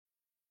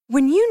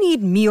When you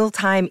need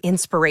mealtime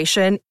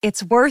inspiration,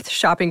 it's worth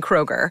shopping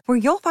Kroger, where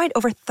you'll find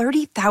over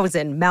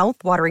 30,000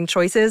 mouth-watering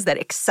choices that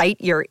excite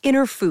your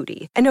inner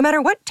foodie. And no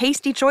matter what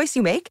tasty choice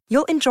you make,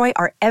 you'll enjoy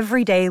our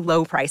everyday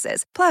low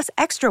prices, plus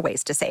extra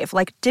ways to save,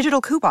 like digital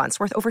coupons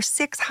worth over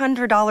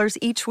 $600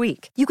 each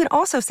week. You can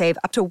also save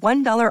up to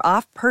 $1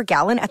 off per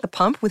gallon at the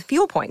pump with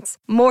fuel points.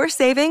 More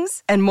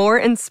savings and more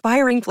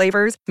inspiring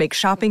flavors make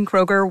shopping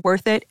Kroger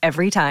worth it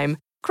every time.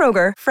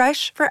 Kroger,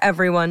 fresh for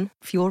everyone.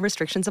 Fuel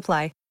restrictions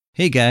apply.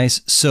 Hey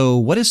guys, so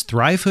what is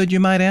Thrivehood, you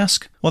might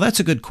ask? Well,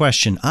 that's a good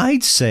question.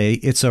 I'd say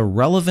it's a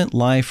relevant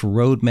life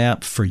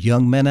roadmap for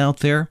young men out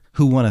there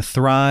who want to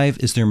thrive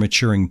as they're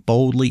maturing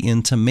boldly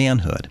into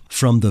manhood.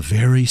 From the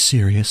very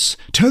serious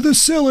to the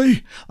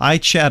silly, I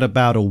chat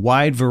about a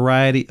wide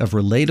variety of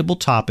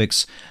relatable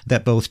topics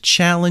that both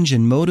challenge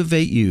and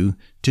motivate you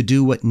to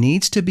do what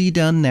needs to be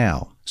done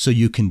now so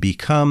you can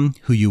become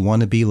who you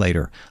want to be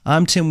later.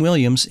 I'm Tim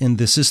Williams, and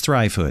this is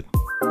Thrivehood.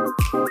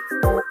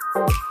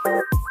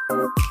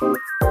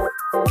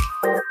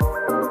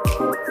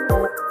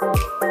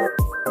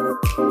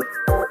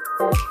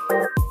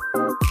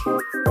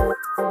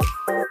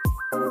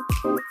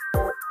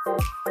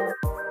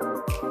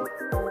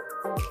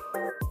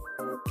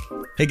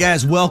 Hey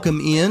guys,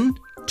 welcome in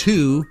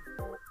to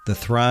the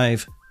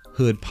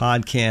Thrivehood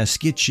podcast.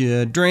 Get you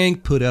a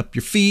drink, put up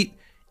your feet,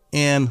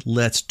 and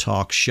let's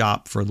talk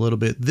shop for a little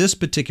bit. This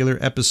particular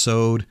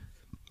episode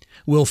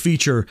will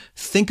feature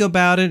Think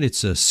About It.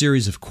 It's a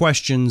series of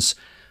questions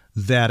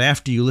that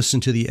after you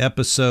listen to the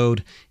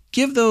episode,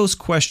 give those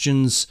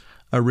questions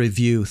a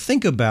review.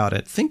 Think about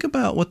it. Think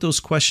about what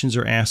those questions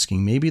are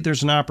asking. Maybe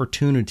there's an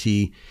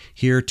opportunity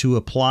here to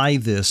apply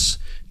this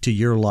to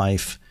your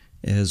life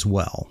as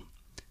well.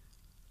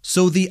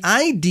 So the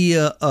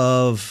idea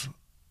of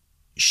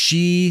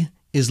she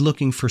is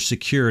looking for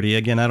security,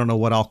 again, I don't know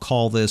what I'll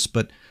call this,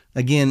 but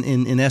again,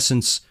 in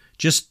essence,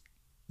 just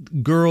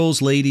girls,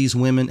 ladies,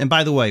 women. And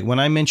by the way, when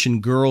I mention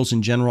girls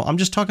in general, I'm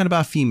just talking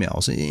about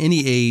females.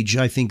 Any age,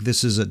 I think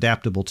this is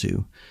adaptable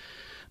to.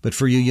 But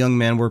for you young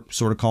men, we're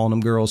sort of calling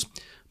them girls.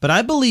 But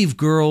I believe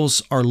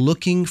girls are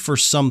looking for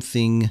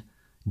something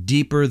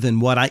deeper than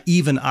what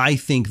I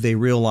think they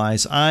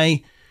realize.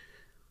 I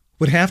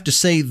would have to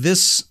say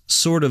this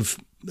sort of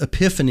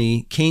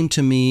epiphany came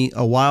to me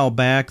a while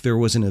back. There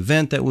was an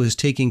event that was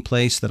taking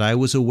place that I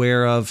was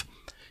aware of.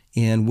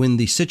 And when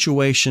the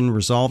situation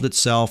resolved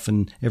itself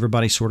and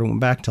everybody sort of went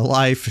back to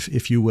life,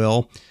 if you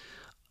will,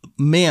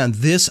 man,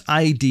 this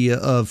idea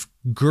of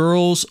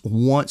girls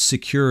want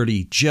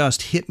security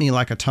just hit me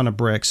like a ton of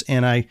bricks.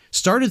 And I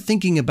started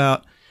thinking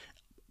about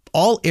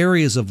all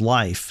areas of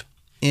life.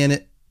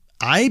 And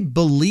I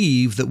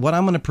believe that what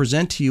I'm going to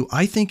present to you,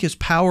 I think is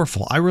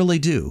powerful. I really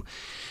do.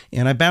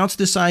 And I bounced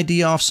this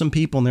idea off some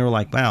people and they were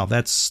like, wow,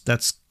 that's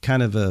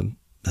kind of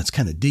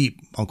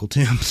deep, Uncle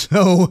Tim.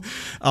 So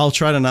I'll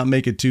try to not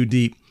make it too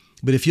deep.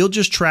 But if you'll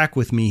just track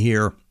with me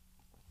here,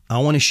 I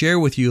want to share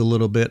with you a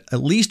little bit,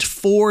 at least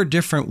 4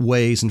 different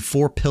ways and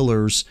 4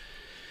 pillars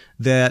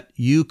that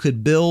you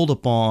could build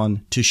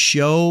upon to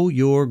show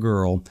your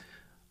girl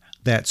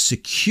that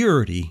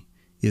security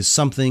is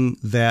something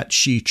that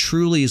she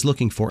truly is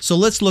looking for. So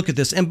let's look at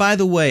this. And by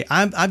the way,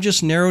 I've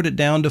just narrowed it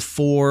down to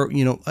 4.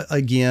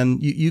 Again,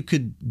 you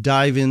could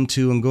dive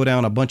into and go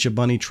down a bunch of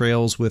bunny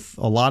trails with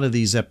a lot of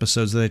these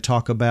episodes that I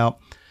talk about.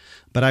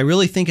 But I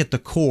really think at the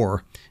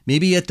core,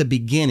 maybe at the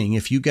beginning,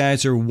 if you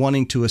guys are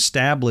wanting to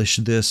establish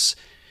this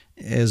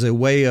as a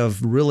way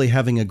of really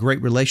having a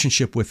great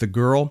relationship with a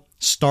girl,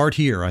 start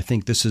here. I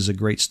think this is a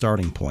great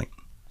starting point.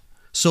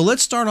 So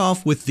let's start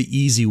off with the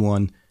easy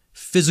one,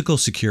 physical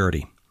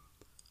security.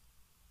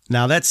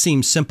 Now that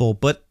seems simple,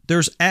 but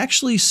there's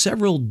actually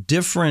several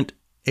different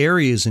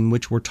areas in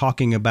which we're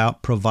talking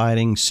about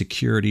providing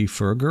security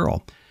for a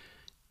girl.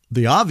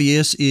 The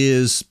obvious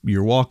is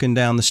you're walking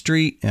down the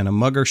street and a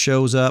mugger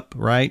shows up,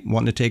 right,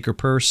 wanting to take her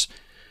purse.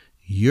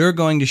 You're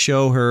going to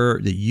show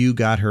her that you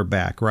got her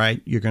back,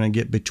 right? You're going to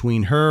get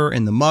between her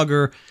and the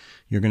mugger.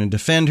 You're going to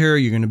defend her.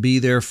 You're going to be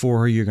there for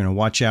her. You're going to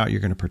watch out.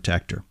 You're going to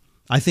protect her.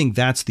 I think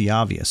that's the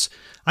obvious.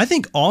 I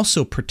think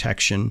also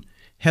protection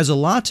has a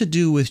lot to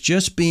do with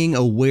just being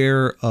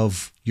aware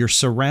of your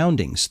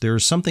surroundings.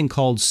 There's something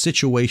called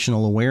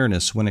situational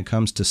awareness when it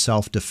comes to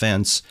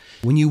self-defense.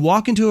 When you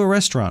walk into a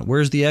restaurant,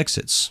 where's the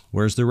exits?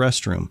 Where's the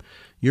restroom?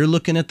 You're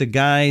looking at the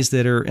guys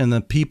that are and the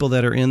people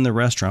that are in the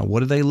restaurant. What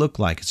do they look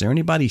like? Is there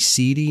anybody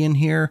seedy in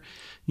here?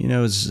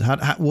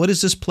 What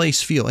does this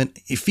place feel? And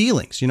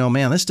feelings,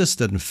 man, this just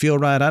doesn't feel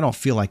right. I don't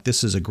feel like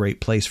this is a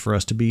great place for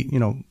us to be.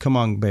 Come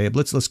on, babe,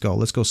 let's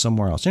go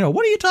somewhere else.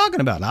 What are you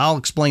talking about? I'll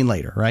explain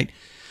later, right?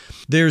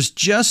 There's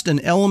just an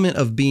element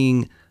of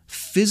being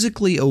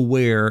physically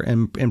aware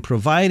and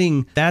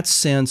providing that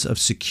sense of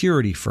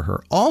security for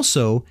her.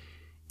 Also,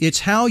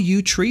 it's how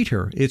you treat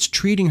her. It's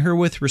treating her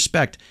with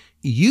respect.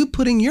 You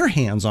putting your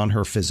hands on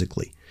her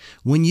physically.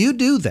 When you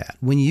do that,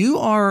 when you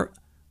are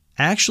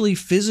actually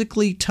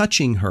physically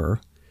touching her,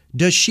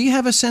 does she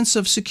have a sense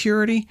of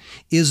security?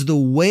 Is the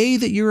way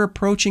that you're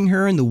approaching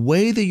her and the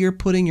way that you're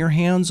putting your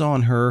hands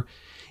on her,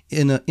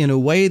 in a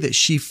way that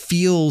she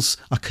feels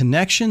a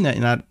connection,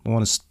 and I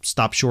want to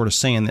stop short of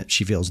saying that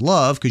she feels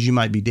love, because you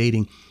might be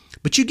dating,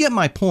 but you get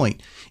my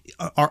point.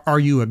 Are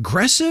you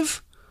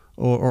aggressive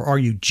or are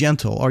you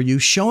gentle? Are you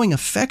showing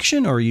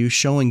affection or are you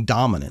showing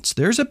dominance?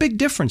 There's a big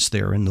difference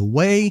there in the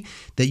way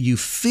that you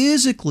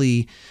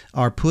physically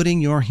are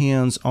putting your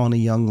hands on a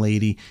young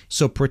lady.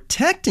 So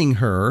protecting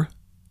her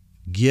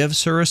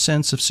gives her a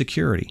sense of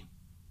security.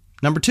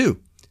 Number 2,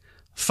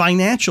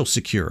 financial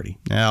security.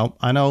 Now,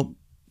 I know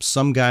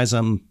some guys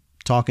I'm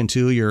talking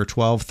to, you're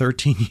 12,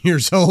 13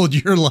 years old.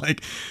 You're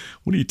like,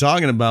 what are you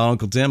talking about,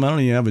 Uncle Tim? I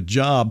don't even have a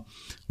job.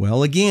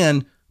 Well,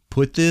 again,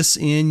 put this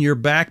in your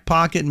back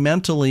pocket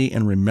mentally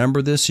and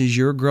remember this as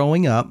you're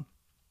growing up.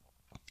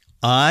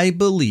 I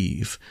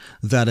believe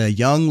that a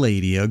young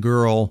lady, a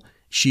girl,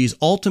 she's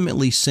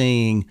ultimately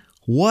saying,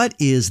 what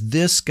is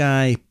this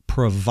guy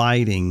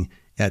providing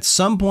at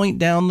some point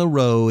down the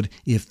road?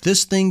 If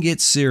this thing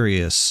gets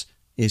serious,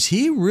 is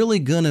he really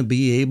going to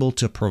be able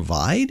to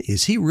provide?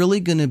 Is he really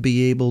going to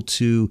be able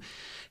to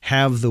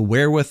have the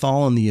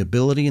wherewithal and the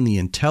ability and the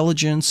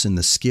intelligence and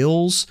the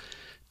skills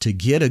to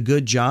get a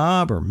good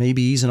job? Or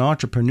maybe he's an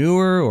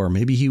entrepreneur, or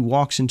maybe he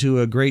walks into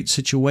a great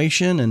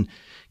situation, and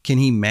can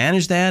he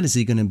manage that? Is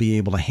he going to be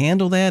able to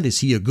handle that? Is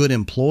he a good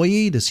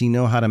employee? Does he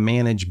know how to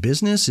manage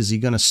business? Is he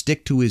going to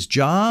stick to his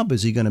job?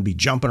 Is he going to be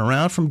jumping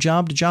around from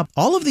job to job?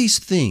 All of these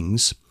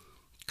things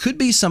could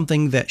be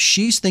something that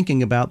she's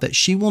thinking about that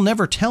she will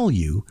never tell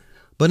you,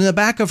 but in the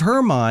back of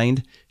her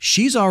mind,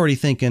 she's already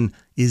thinking,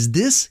 is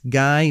this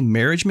guy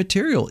marriage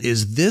material?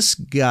 Is this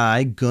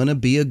guy going to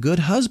be a good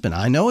husband?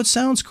 I know it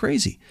sounds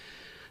crazy,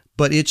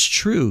 but it's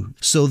true.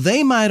 So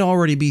they might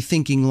already be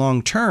thinking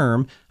long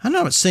term. I'm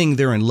not saying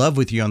they're in love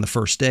with you on the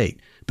first date,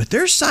 but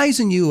they're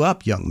sizing you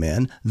up, young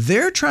men.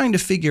 They're trying to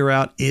figure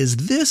out, is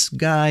this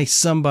guy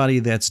somebody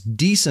that's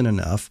decent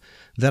enough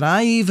that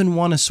I even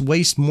want to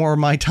waste more of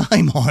my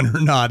time on or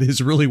not, is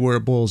really where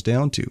it boils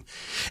down to.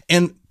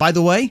 And by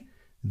the way,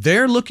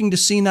 they're looking to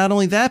see not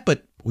only that,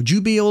 but would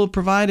you be able to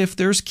provide if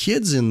there's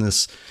kids in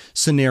this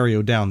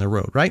scenario down the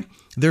road, right?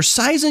 They're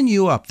sizing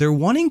you up. They're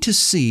wanting to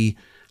see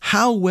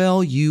how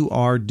well you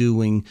are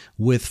doing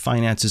with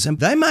finances. And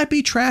they might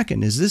be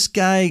tracking. Is this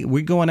guy,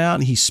 we're going out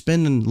and he's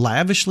spending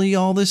lavishly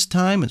all this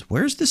time?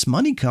 Where's this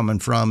money coming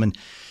from? And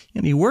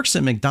he works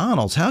at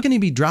McDonald's. How can he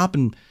be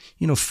dropping,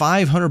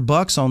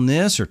 $500 on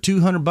this or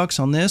 $200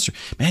 on this? Or,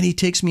 man, he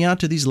takes me out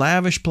to these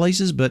lavish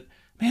places, but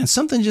man,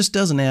 something just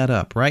doesn't add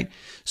up, right?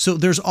 So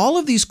there's all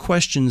of these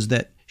questions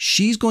that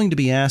she's going to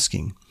be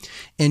asking,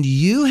 and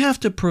you have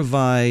to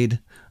provide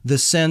the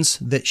sense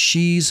that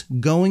she's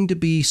going to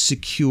be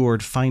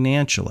secured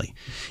financially.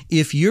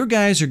 If your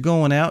guys are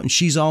going out and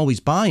she's always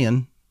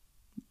buying,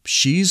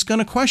 she's going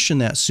to question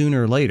that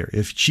sooner or later.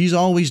 If she's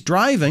always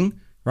driving,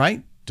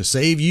 right, to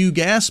save you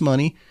gas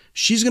money,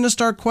 she's going to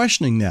start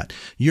questioning that.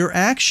 Your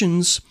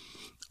actions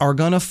are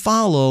going to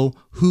follow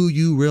who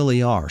you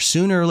really are.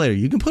 Sooner or later,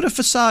 you can put a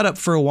facade up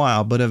for a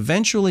while, but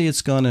eventually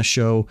it's going to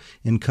show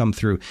and come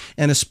through.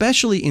 And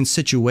especially in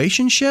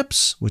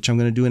situationships, which I'm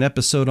going to do an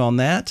episode on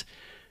that,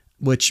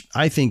 which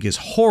I think is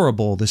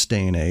horrible this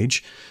day and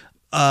age.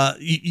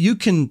 You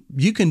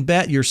can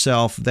bet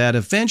yourself that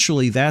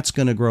eventually that's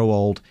going to grow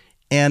old.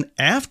 And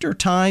after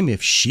time,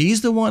 if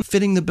she's the one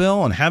fitting the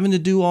bill and having to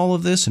do all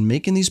of this and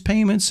making these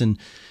payments, and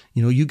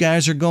you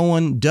guys are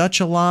going Dutch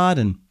a lot,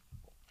 and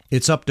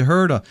it's up to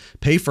her to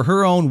pay for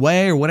her own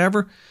way or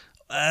whatever,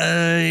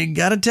 I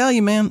got to tell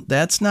you, man,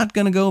 that's not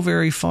going to go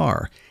very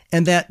far.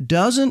 And that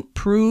doesn't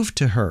prove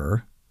to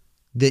her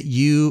that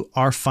you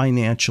are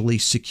financially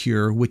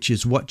secure, which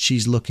is what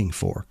she's looking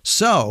for.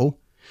 So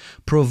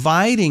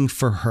providing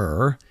for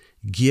her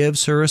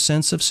gives her a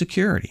sense of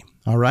security.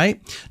 All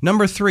right.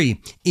 Number 3,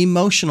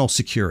 emotional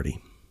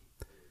security.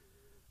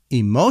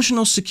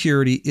 Emotional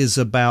security is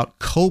about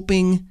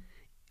coping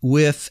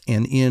with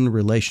and in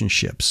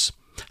relationships.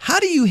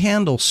 How do you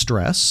handle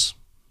stress?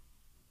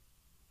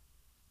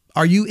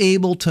 Are you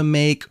able to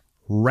make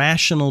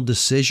rational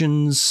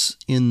decisions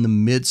in the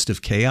midst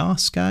of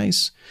chaos,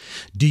 guys?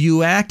 Do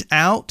you act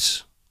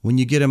out when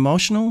you get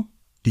emotional?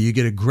 Do you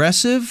get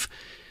aggressive?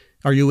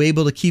 Are you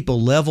able to keep a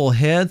level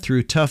head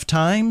through tough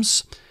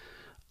times?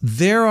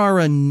 There are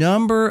a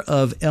number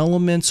of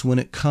elements when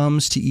it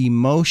comes to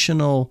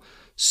emotional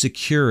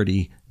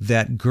security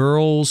that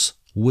girls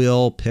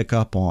will pick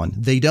up on.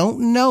 They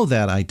don't know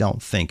that, I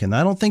don't think. And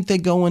I don't think they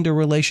go into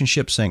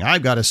relationships saying,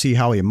 I've got to see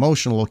how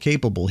emotional or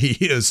capable he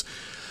is.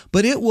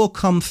 But it will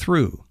come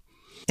through.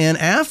 And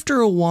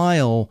after a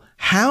while,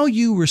 how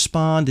you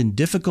respond in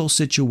difficult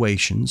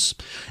situations,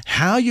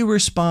 how you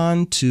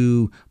respond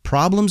to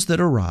problems that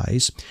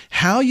arise,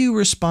 how you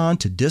respond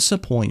to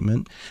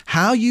disappointment,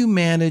 how you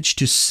manage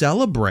to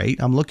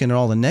celebrate, I'm looking at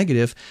all the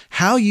negative,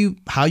 how you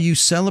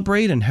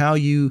celebrate and how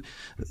you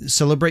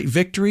celebrate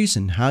victories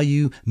and how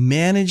you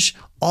manage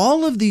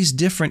all of these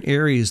different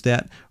areas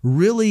that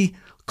really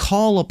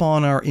call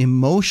upon our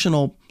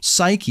emotional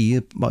psyche,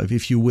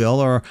 if you will,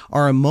 or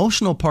our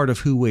emotional part of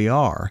who we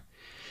are.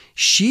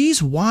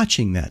 She's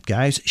watching that,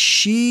 guys.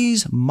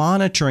 She's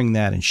monitoring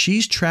that and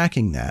she's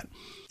tracking that.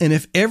 And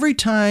if every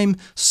time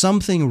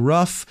something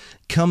rough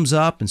comes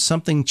up and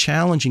something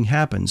challenging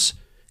happens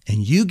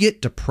and you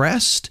get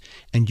depressed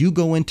and you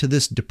go into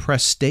this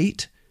depressed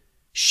state,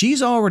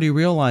 she's already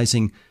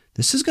realizing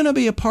this is going to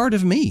be a part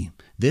of me.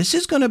 This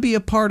is going to be a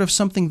part of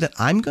something that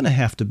I'm going to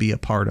have to be a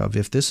part of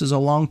if this is a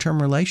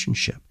long-term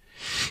relationship.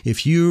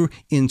 If you're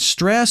in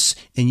stress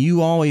and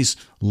you always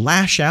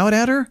lash out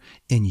at her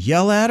and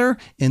yell at her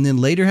and then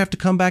later have to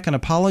come back and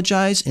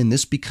apologize and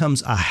this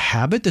becomes a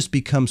habit, this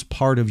becomes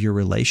part of your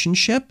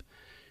relationship,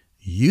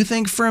 you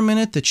think for a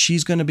minute that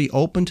she's going to be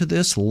open to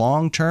this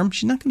long term?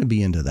 She's not going to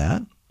be into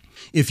that.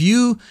 If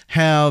you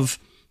have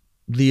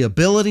the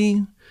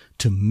ability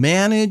to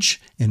manage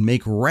and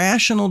make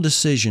rational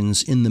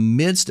decisions in the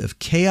midst of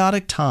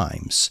chaotic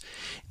times,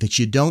 that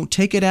you don't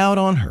take it out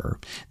on her,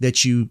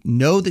 that you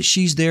know that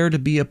she's there to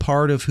be a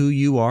part of who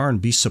you are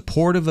and be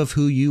supportive of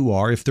who you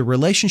are. If the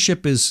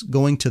relationship is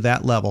going to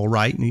that level,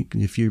 right?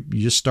 If you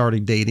just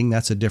started dating,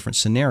 that's a different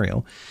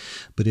scenario.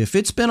 But if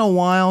it's been a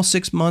while,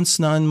 6 months,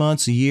 9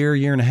 months, a year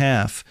and a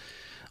half,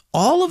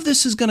 all of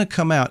this is going to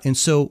come out. And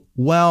so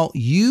while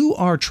you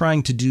are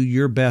trying to do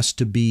your best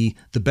to be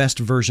the best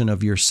version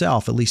of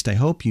yourself, at least I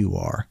hope you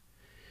are,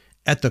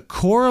 at the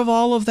core of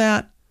all of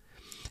that,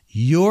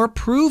 you're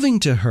proving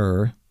to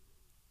her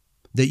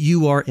that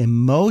you are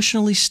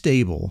emotionally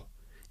stable,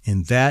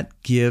 and that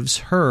gives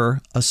her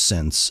a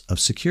sense of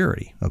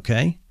security,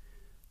 okay?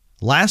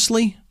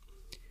 Lastly,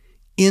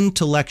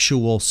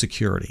 intellectual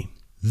security.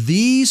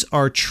 These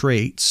are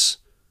traits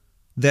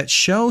that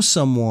show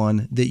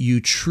someone that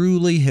you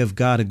truly have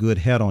got a good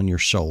head on your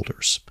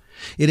shoulders.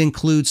 It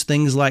includes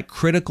things like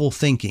critical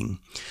thinking,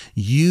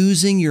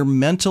 using your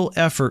mental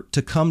effort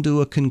to come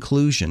to a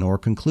conclusion or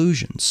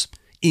conclusions,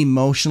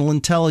 emotional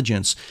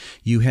intelligence.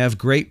 You have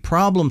great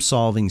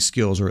problem-solving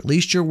skills, or at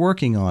least you're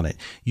working on it.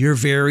 You're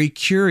very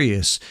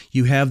curious.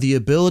 You have the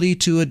ability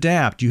to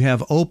adapt. You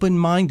have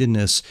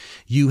open-mindedness.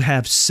 You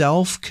have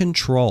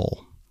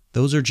self-control.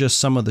 Those are just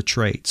some of the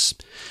traits.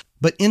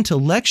 But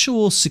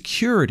intellectual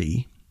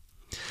security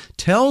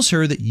tells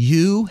her that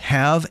you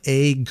have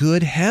a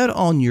good head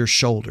on your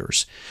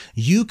shoulders.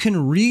 You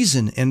can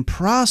reason and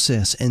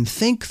process and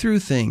think through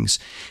things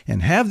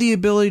and have the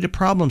ability to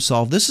problem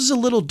solve. This is a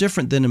little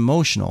different than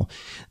emotional.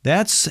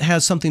 That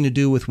has something to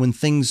do with when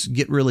things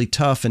get really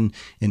tough and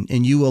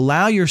you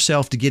allow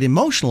yourself to get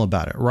emotional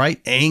about it,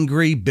 right?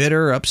 Angry,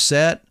 bitter,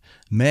 upset,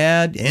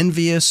 mad,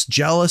 envious,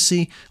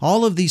 jealousy,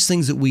 all of these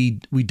things that we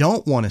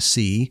don't want to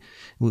see.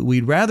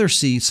 We'd rather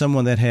see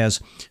someone that has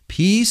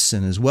peace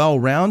and is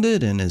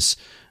well-rounded and is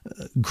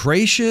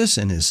gracious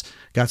and has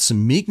got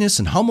some meekness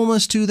and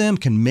humbleness to them,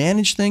 can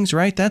manage things,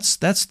 right? That's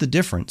the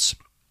difference.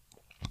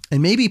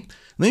 And maybe,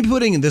 let me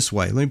put it this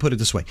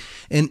way.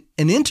 An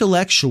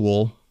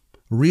intellectual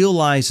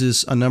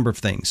realizes a number of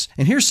things.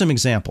 And here's some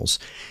examples.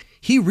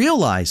 He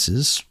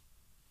realizes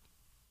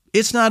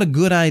it's not a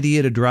good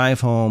idea to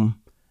drive home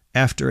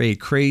after a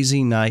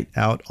crazy night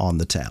out on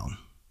the town,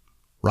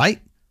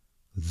 right?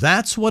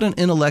 That's what an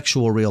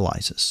intellectual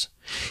realizes.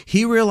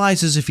 He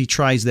realizes if he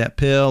tries that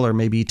pill, or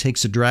maybe he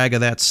takes a drag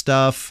of that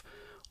stuff,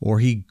 or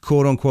he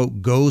quote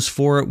unquote goes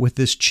for it with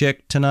this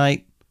chick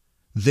tonight,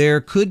 there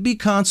could be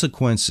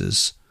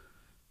consequences.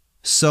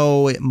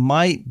 So it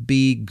might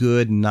be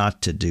good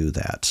not to do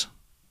that.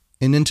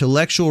 An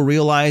intellectual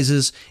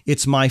realizes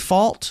it's my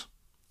fault,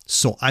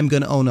 so I'm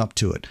going to own up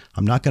to it.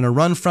 I'm not going to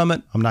run from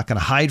it. I'm not going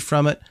to hide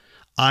from it.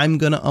 I'm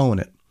going to own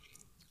it.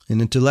 An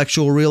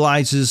intellectual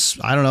realizes,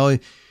 I don't know,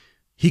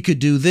 he could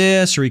do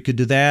this or he could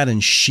do that,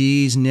 and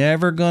she's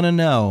never going to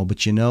know.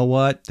 But you know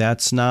what?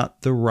 That's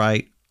not the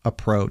right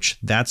approach.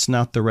 That's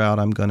not the route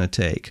I'm going to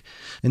take.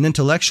 An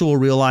intellectual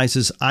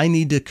realizes I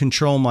need to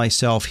control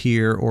myself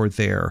here or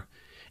there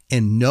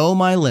and know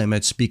my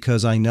limits,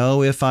 because I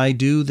know if I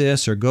do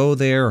this or go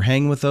there or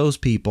hang with those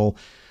people,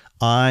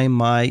 I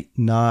might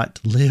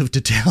not live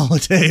to tell a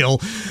tale.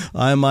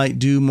 I might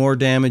do more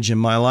damage in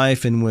my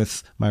life and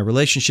with my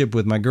relationship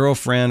with my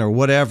girlfriend or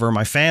whatever,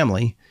 my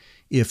family,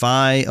 if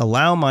I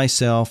allow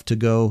myself to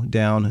go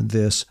down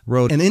this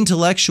road. An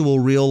intellectual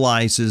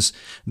realizes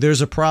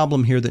there's a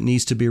problem here that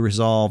needs to be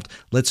resolved.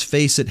 Let's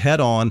face it head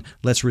on.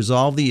 Let's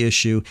resolve the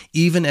issue.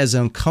 Even as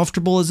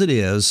uncomfortable as it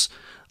is,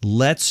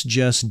 let's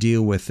just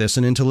deal with this.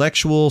 An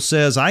intellectual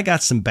says, I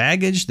got some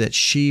baggage that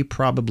she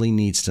probably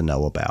needs to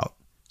know about,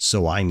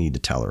 so I need to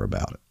tell her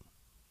about it.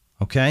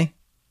 Okay?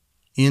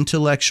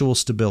 Intellectual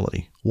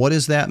stability. What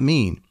does that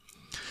mean?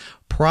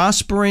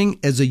 Prospering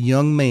as a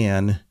young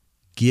man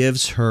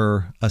gives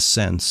her a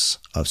sense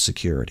of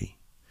security.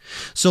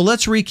 So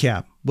let's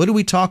recap. What did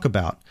we talk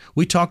about?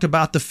 We talked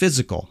about the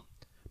physical.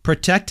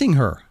 Protecting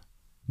her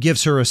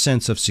gives her a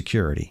sense of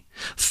security.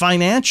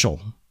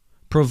 Financial.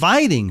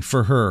 Providing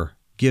for her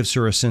gives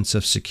her a sense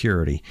of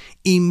security.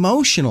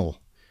 Emotional.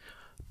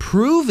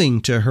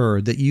 Proving to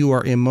her that you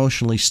are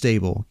emotionally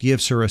stable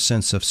gives her a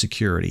sense of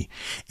security.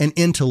 And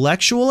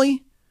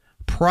intellectually,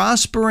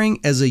 prospering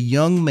as a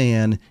young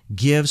man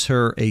gives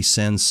her a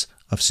sense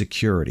of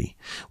security.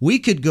 We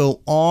could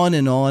go on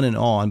and on and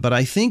on, but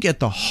I think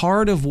at the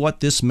heart of what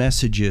this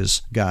message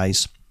is,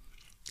 guys,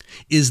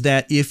 is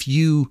that if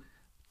you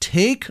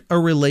take a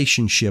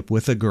relationship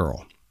with a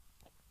girl,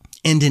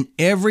 and in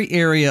every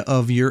area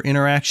of your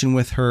interaction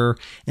with her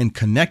and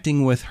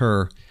connecting with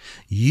her,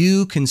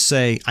 you can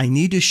say, I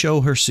need to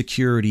show her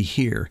security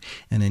here,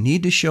 and I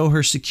need to show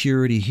her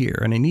security here,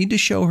 and I need to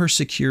show her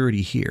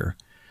security here.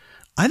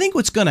 I think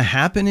what's going to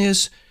happen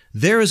is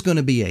there is going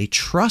to be a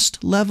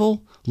trust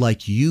level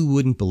like you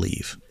wouldn't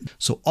believe.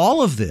 So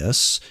all of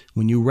this,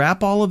 when you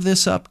wrap all of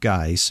this up,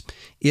 guys,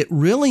 it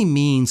really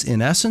means,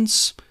 in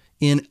essence,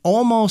 in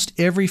almost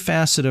every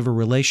facet of a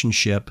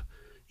relationship,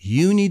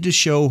 you need to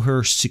show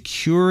her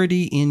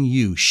security in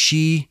you.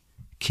 She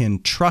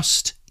can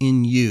trust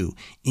in you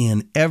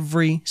in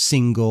every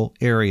single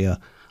area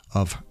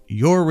of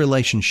your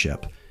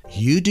relationship.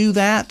 You do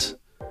that,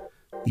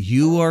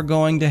 you are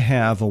going to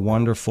have a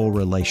wonderful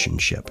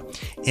relationship.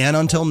 And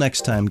until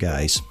next time,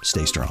 guys,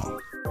 stay strong.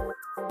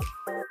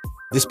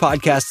 This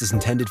podcast is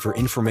intended for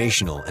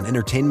informational and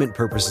entertainment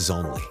purposes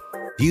only.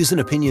 Views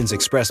and opinions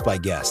expressed by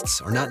guests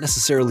are not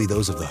necessarily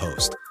those of the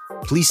host.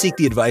 Please seek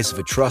the advice of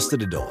a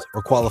trusted adult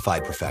or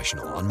qualified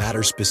professional on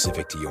matters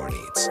specific to your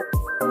needs.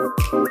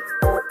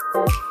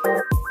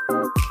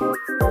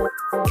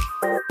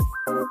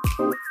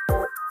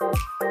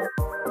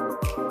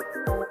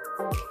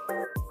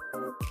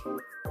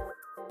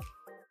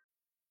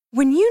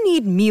 When you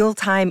need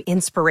mealtime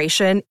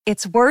inspiration,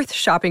 it's worth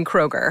shopping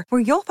Kroger,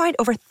 where you'll find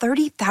over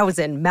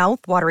 30,000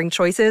 mouth-watering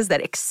choices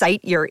that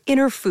excite your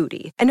inner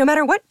foodie. And no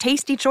matter what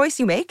tasty choice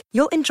you make,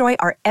 you'll enjoy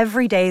our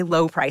everyday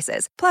low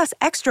prices, plus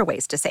extra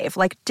ways to save,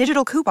 like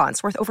digital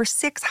coupons worth over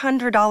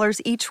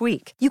 $600 each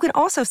week. You can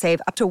also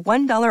save up to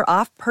 $1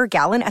 off per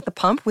gallon at the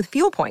pump with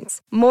fuel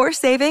points. More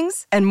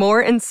savings and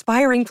more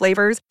inspiring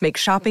flavors make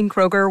shopping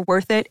Kroger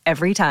worth it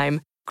every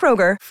time.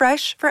 Kroger,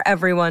 fresh for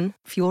everyone.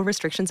 Fuel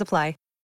restrictions apply.